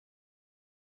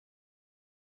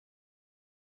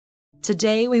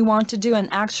Today we want to do an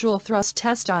actual thrust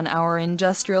test on our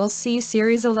industrial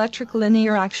C-series electric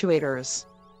linear actuators.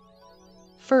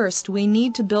 First we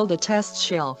need to build a test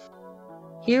shelf.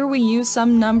 Here we use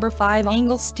some number 5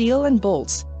 angle steel and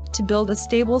bolts to build a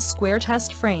stable square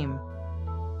test frame,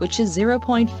 which is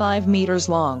 0.5 meters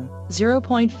long,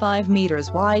 0.5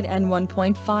 meters wide and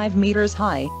 1.5 meters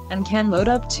high, and can load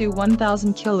up to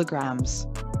 1,000 kilograms.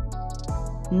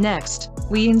 Next,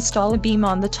 we install a beam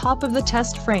on the top of the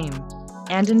test frame,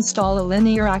 and install a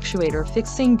linear actuator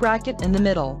fixing bracket in the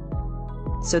middle,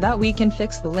 so that we can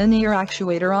fix the linear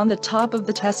actuator on the top of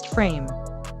the test frame.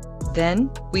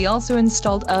 Then, we also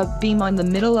installed a beam on the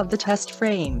middle of the test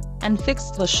frame, and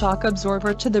fixed the shock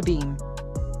absorber to the beam.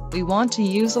 We want to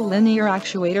use a linear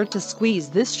actuator to squeeze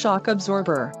this shock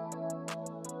absorber.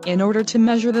 In order to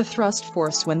measure the thrust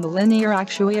force when the linear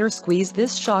actuator squeezes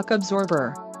this shock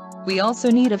absorber, we also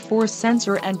need a force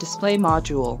sensor and display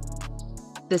module.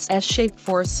 This S-shaped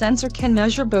force sensor can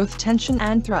measure both tension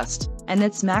and thrust, and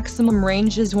its maximum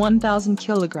range is 1,000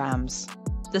 kilograms.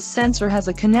 The sensor has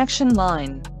a connection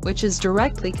line, which is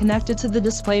directly connected to the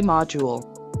display module.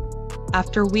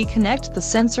 After we connect the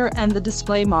sensor and the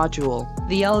display module,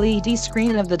 the LED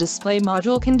screen of the display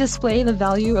module can display the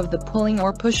value of the pulling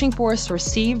or pushing force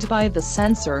received by the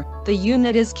sensor. The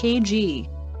unit is kg.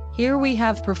 Here we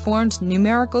have performed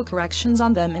numerical corrections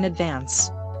on them in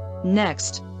advance.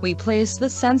 Next, we place the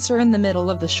sensor in the middle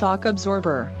of the shock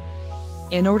absorber.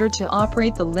 In order to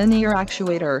operate the linear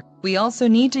actuator, we also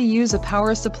need to use a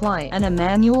power supply and a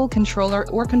manual controller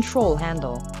or control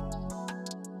handle.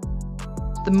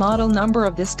 The model number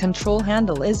of this control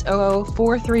handle is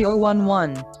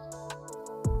 004011.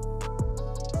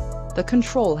 The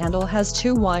control handle has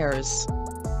 2 wires.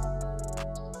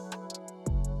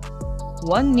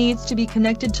 One needs to be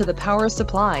connected to the power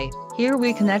supply. Here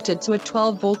we connected to a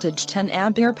 12 voltage 10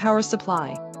 ampere power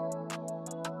supply.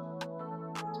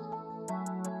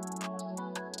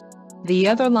 The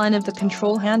other line of the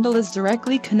control handle is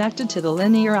directly connected to the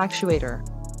linear actuator.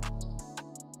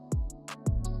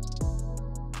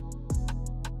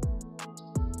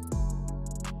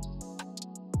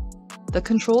 The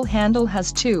control handle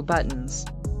has 2 buttons.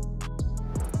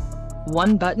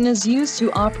 One button is used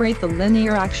to operate the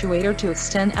linear actuator to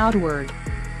extend outward,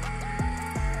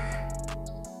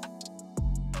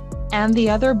 and the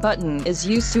other button is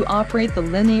used to operate the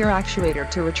linear actuator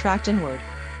to retract inward.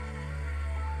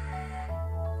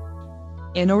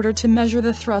 In order to measure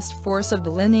the thrust force of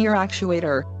the linear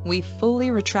actuator, we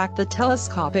fully retract the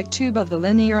telescopic tube of the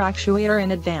linear actuator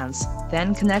in advance,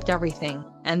 then connect everything,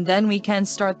 and then we can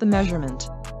start the measurement.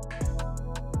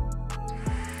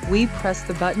 We press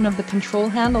the button of the control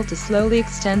handle to slowly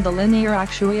extend the linear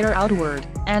actuator outward,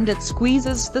 and it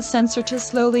squeezes the sensor to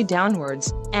slowly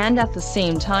downwards, and at the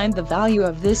same time the value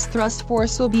of this thrust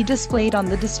force will be displayed on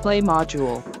the display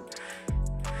module.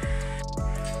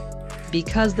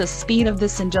 Because the speed of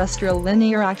this industrial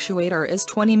linear actuator is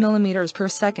 20 mm per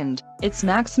second, its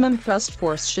maximum thrust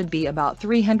force should be about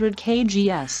 300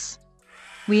 kgs.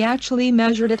 We actually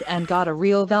measured it and got a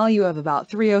real value of about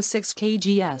 306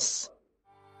 kgs.